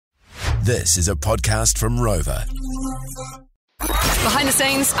This is a podcast from Rover. Behind the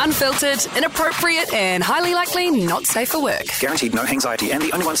scenes, unfiltered, inappropriate, and highly likely not safe for work. Guaranteed no anxiety, and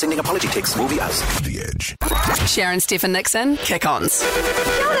the only one sending apology texts will be us. The Edge. Sharon Stephen Nixon, Kick-Ons.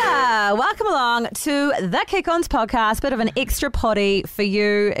 Kia ora. Welcome along to the Kick-Ons podcast. Bit of an extra potty for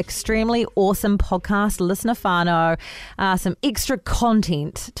you. Extremely awesome podcast, listener whānau. Some extra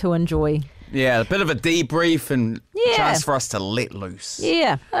content to enjoy. Yeah, a bit of a debrief and Yeah. chance for us to let loose.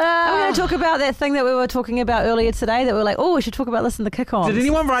 Yeah. Are we going to talk about that thing that we were talking about earlier today that we were like, oh, we should talk about this in the Kick-Ons? Did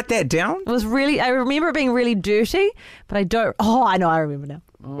anyone write that down? It was really, I remember it being really dirty, but I don't, I know, I remember now.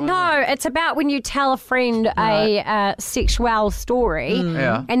 No, it's about when you tell a friend a sexual story,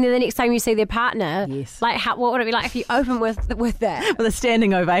 Yeah. and then the next time you see their partner, Yes. like what would it be like if you open with that? With a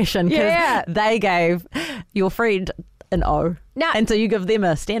standing ovation, because Yeah. they gave your friend an O. Now- And so you give them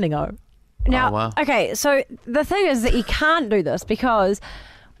a standing O. Now, Oh, wow. okay, so the thing is that you can't do this because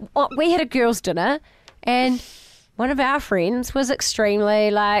we had a girls' dinner, and one of our friends was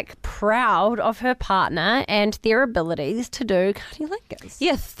extremely proud of her partner and their abilities to do cunnilingus.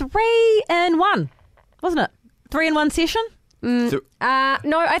 Yeah, 3 in 1, wasn't it? 3 in 1 session? No,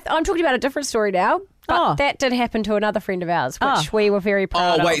 I'm talking about a different story now. But Oh. that did happen to another friend of ours, which we were very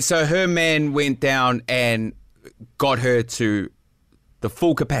proud Oh, of. wait, so her man went down and got her to the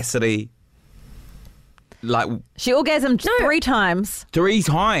full capacity, She orgasmed 3 times 3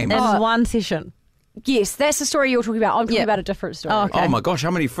 times. in 1 session. Yes, that's the story you're talking about. I'm talking Yeah. about a different story. Oh, okay. Oh my gosh, how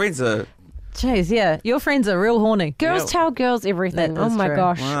many friends are... Jeez, yeah. Your friends are real horny. Girls tell girls everything. That Oh is my true.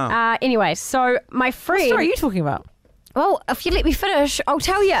 gosh. Wow. Anyway, so my friend. What story are you talking about? Well, if you let me finish, I'll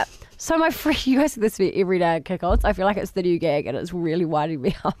tell you. So my friend, you guys do this every day at Kick-Ons. I feel like it's the new gag and it's really winding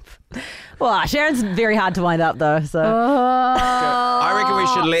me up. Well, Sharon's very hard to wind up, though. So I reckon we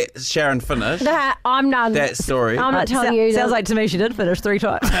should let Sharon finish Nah, I'm done. that story. I'm not telling you. Sounds like to me she did finish 3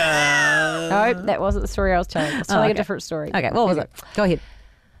 times. No, that wasn't the story I was telling. I was telling okay. a different story. Okay, what was it? Go ahead.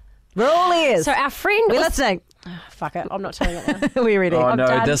 We're all ears. So our friend We're was... listening. Fuck it, I'm not telling it now. We're ready. Oh I'm no,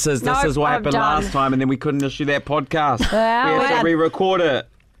 done. this is Nope, what I'm happened done. last time, and then we couldn't issue that podcast. Well, we had to re-record it.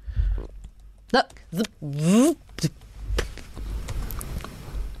 Look.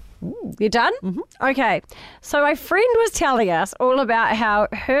 You done? Mm-hmm. Okay. So my friend was telling us all about how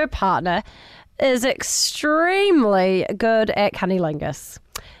her partner is extremely good at cunnilingus.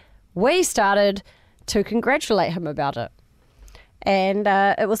 We started to congratulate him about it. And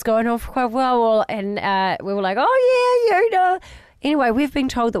it was going on for quite well. And we were like, oh, yeah, you know. Anyway, we've been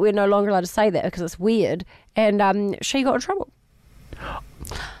told that we're no longer allowed to say that because it's weird. And she got in trouble.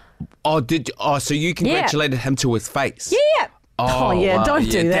 So you congratulated him to his face? Yeah. Oh, yeah, wow, don't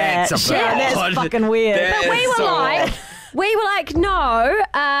do that. That's a Yeah, bit that's odd. fucking weird. That But we is were so like, odd.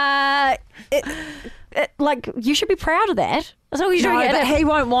 no, you should be proud of that. As long as you're No, doing it. but he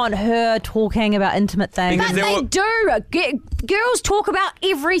won't want her talking about intimate things. Because But there they were- do. Girls talk about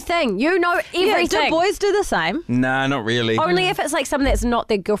everything. You know Yeah, everything. do boys do the same? Nah, not really. Only if it's like something that's not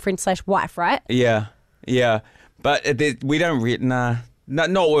their girlfriend/wife, right? Yeah. But we don't really,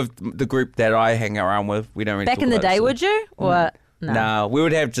 not with the group that I hang around with. We don't really Back talk in the about day, it, so- would you? Or no? Nah, we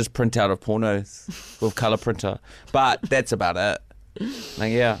would have just print out of pornos with colour printer. But that's about it.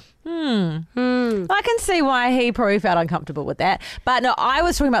 Like, yeah. I can see why he probably felt uncomfortable with that. But no, I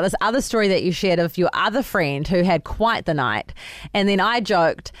was talking about this other story that you shared of your other friend who had quite the night. And then I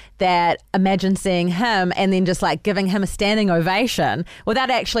joked that imagine seeing him and then just like giving him a standing ovation without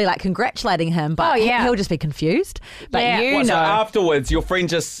actually like congratulating him. But Oh, yeah. he'll just be confused. But Yeah. you What, so know. afterwards, your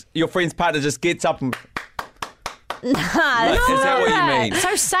friend's partner just gets up and... Is that what you mean?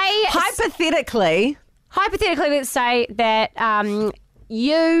 So say Hypothetically, hypothetically, let's say that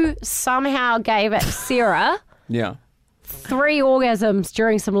you somehow gave it Sarah Yeah. 3 orgasms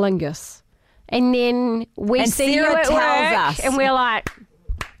during some lingus, and then we And see Sarah you at tells work, us. and we're like,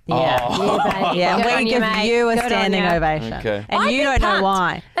 yeah. yeah, baby, Yeah, good we on give mate. you a Good on standing you." ovation. Okay. And I'd you be don't know pumped.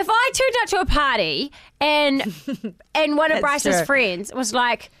 why. If I turned up to a party and one of That's Bryce's true. friends was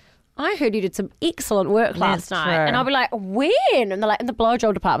like, I heard you did some excellent work last That's night. true. And I'll be like, when? And they're like, in the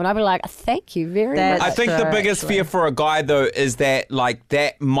blowjob department. I'll be like, thank you very That's much. I think the true, biggest actually. fear for a guy, though, is that, like,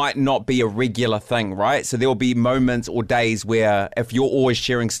 that might not be a regular thing, right? So there will be moments or days where if you're always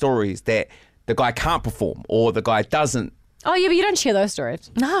sharing stories that the guy can't perform or the guy doesn't. Oh, yeah, but you don't share those stories.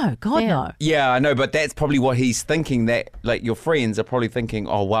 No, God, Yeah. no. Yeah, I know, but that's probably what he's thinking, that, like, your friends are probably thinking,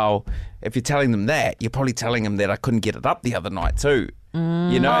 oh, well, if you're telling them that, you're probably telling them that I couldn't get it up the other night, too.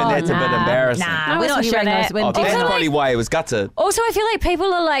 You know, and that's a bit embarrassing. Nah, I we're was not happy sharing with those. that. When Oh, that's Also, probably why it was gutted. Also, I feel like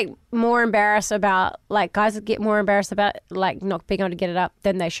people are like more embarrassed about, like, guys get more embarrassed about like not being able to get it up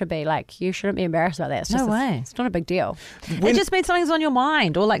than they should be. Like, you shouldn't be embarrassed about that. It's just No way. It's not a big deal. it just means something's on your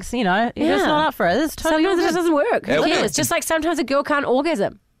mind, or like you're just not up for it. It's totally Sometimes it just doesn't work. Yeah, Who okay. cares? Just like sometimes a girl can't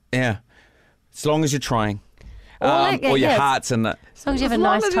orgasm. Yeah. As long as you're trying. like, or your yes. heart's in it. As long as you have a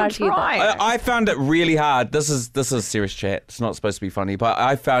nice time together. I found it really hard. This is serious chat. It's not supposed to be funny, but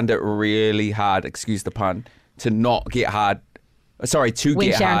I found it really hard, excuse the pun, to not get hard. Sorry, to When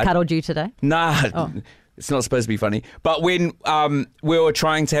get Sharon hard. cuddled you today. Nah, it's not supposed to be funny. But when we were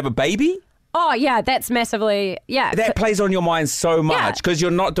trying to have a baby, Oh, yeah, that's massively, yeah. that plays on your mind so much Yeah. because you're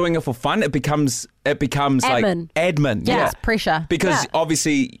not doing it for fun. It becomes Admin. like admin. Yeah. It's pressure. Because Yeah.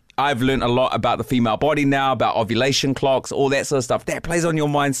 obviously I've learned a lot about the female body now, about ovulation clocks, all that sort of stuff. That plays on your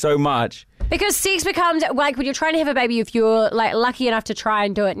mind so much. Because sex becomes, like, when you're trying to have a baby, if you're, like, lucky enough to try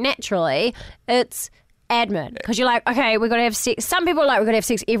and do it naturally, it's admin. Because you're like, okay, we've got to have sex. Some people are like, we've got to have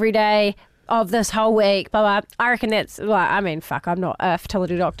sex every day of this whole week, blah, blah. I reckon that's, well, I mean, fuck, I'm not a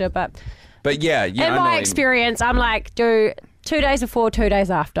fertility doctor, but Yeah, in I know what my you- experience, I'm like, do 2 days before, 2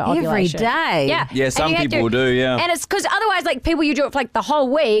 days after Every ovulation. day? Yeah. Yeah, And some you have people do, yeah. And it's because otherwise, like, people, you do it for like the whole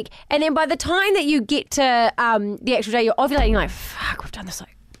week, and then by the time that you get to the actual day you're ovulating, you're like, fuck, we've done this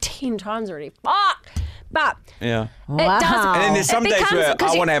like 10 times already. Fuck. But Yeah. it does. And then there's some days becomes- where 'cause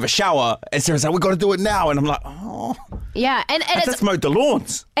I you- want to have a shower, and Sarah's like, "We've got to do it now," and I'm like, "Oh, Yeah, and I it's just mowed the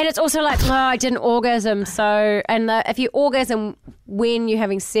lawns." and it's also like, oh, I didn't orgasm. So, and if you orgasm when you're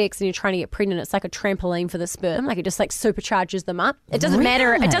having sex and you're trying to get pregnant, it's like a trampoline for the sperm. Like it just like supercharges them up. It doesn't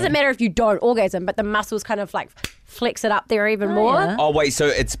matter. It doesn't matter if you don't orgasm, but the muscles kind of like flex it up there even more. yeah. Oh wait, so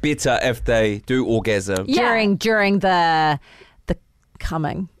it's better if they do orgasm. Yeah. During the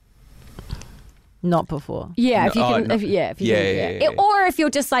coming, not before. Yeah, if you No, can, oh, no. if you Yeah, can, yeah. Or if you're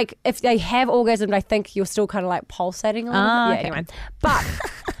just like, if they have orgasmed, I think you're still kind of like pulsating a little bit. Yeah, okay. anyway. But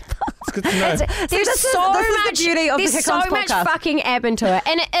It's good to know. there's this is so the much beauty of the there's Kick so Ons much podcast. fucking ab into it,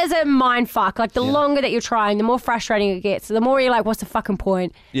 and it is a mind fuck. Like the longer that you're trying, the more frustrating it gets. The more you're like, what's the fucking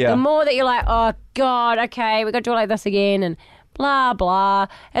point? Yeah. The more that you're like, oh god, okay, we got to do it like this again, and blah blah.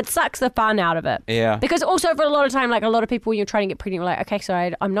 It sucks the fun out of it. Yeah. Because also for a lot of time, like a lot of people, when you're trying to get pregnant, you're like, okay, so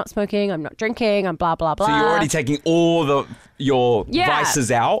I'm not smoking, I'm not drinking, I'm blah blah blah. So you're already taking all your Yeah.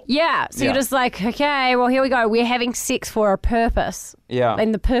 vices out. Yeah, so Yeah. you're just like, okay, well, here we go. We're having sex for a purpose. Yeah.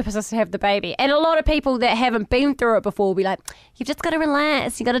 And the purpose is to have the baby. And a lot of people that haven't been through it before will be like, you've just got to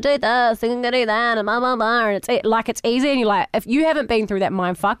relax. You got to do this. You got to do that. And blah, blah, blah. And it's easy. And you're like, if you haven't been through that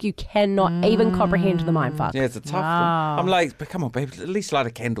mind fuck, you cannot even comprehend the mind fuck. Yeah, it's a tough one. I'm like, but come on, babe, at least light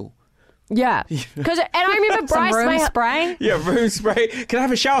a candle. Yeah. And I remember Some Bryce, room my, spray. Yeah, room spray. Can I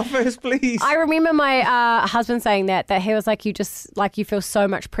have a shower first, please? I remember my husband saying that he was like, you just, like, you feel so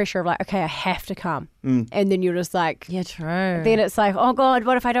much pressure of like, okay, I have to come. And then you're just like, Yeah, true. then it's like, oh God,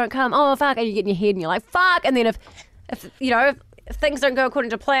 what if I don't come? Oh, fuck. And you get in your head and you're like, fuck. And then if you know, if things don't go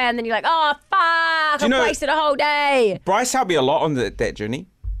according to plan, then you're like, oh, fuck. you I've know- wasted a whole day. Bryce helped me a lot on that journey.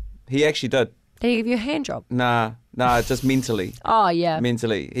 He actually did. Did he give you a hand job? Nah, just mentally. Oh, yeah.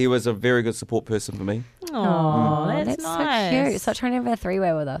 Mentally. He was a very good support person for me. Oh, That's nice. so cute. Stop trying to have a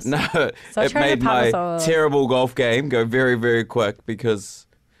three-way with us. No, So it trying to made pump my us all. terrible golf game go very, very quick because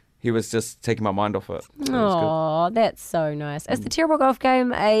he was just taking my mind off it. It was good. Oh, that's so nice. Is the terrible golf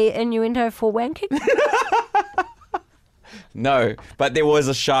game a innuendo for wanking? No, but there was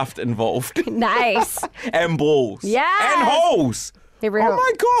a shaft involved Nice. and balls. Yes. And holes. Every Oh hole.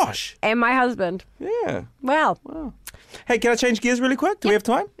 my gosh. And my husband. Yeah. Well, Hey, can I change gears really quick? Do we have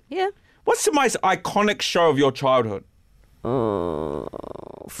time? Yeah. What's the most iconic show of your childhood?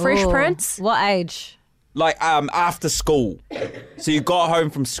 Fresh Ooh. Prince. What age? Like after school. So you got home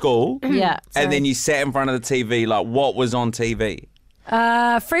from school Yeah. and then you sat in front of the TV. Like what was on TV?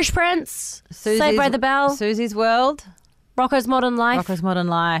 Fresh Prince. Saved by the Bell. Susie's World. Rocco's Modern Life. Rocco's Modern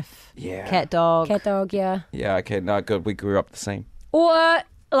Life. Yeah. Cat Dog. Cat Dog, yeah. Yeah, okay, no, good. We grew up the same. Or,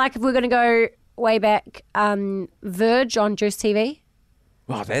 like, if we're going to go way back, Verge on Juice TV.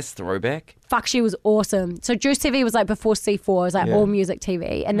 Wow, that's throwback. Fuck, she was awesome. So Juice TV was like before C4, it was like Yeah. all music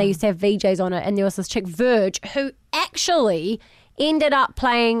TV, and they used to have VJs on it, and there was this chick, Verge, who actually ended up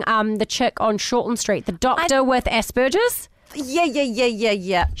playing the chick on Shortland Street, the doctor with Asperger's.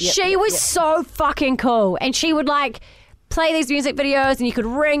 Yeah. She was so fucking cool, and she would like play these music videos, and you could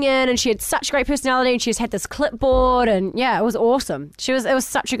ring in, and she had such great personality, and she just had this clipboard, and yeah, it was awesome. It was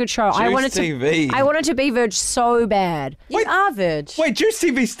such a good show. I wanted TV. I wanted to be Verge so bad. You are Verge. Wait, Juice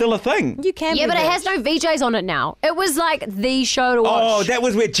TV's still a thing? You can Yeah, be but it Verge. has no VJs on it now. It was like the show to watch. Oh, that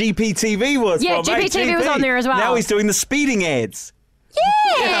was where GPTV was Yeah, from. Hey, GPTV was GP. on there as well. Now he's doing the speeding ads.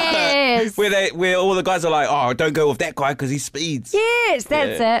 Yes. Where all the guys are like, oh, don't go with that guy because he speeds. Yes,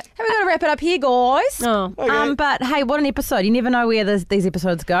 that's it. Hey, we've got to wrap it up here, guys. Oh. But hey, what an episode. You never know where these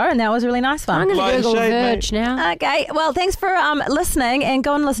episodes go, and that was really nice fun. I'm going Light to and Google shade, Verge mate. now. Okay, well, thanks for listening, and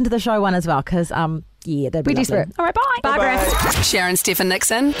go and listen to the show one as well, because, that'd be We lovely. desperate. All right, bye. Bye, Grace. Sharon, Stephen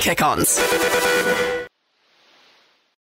Nixon, kick-ons.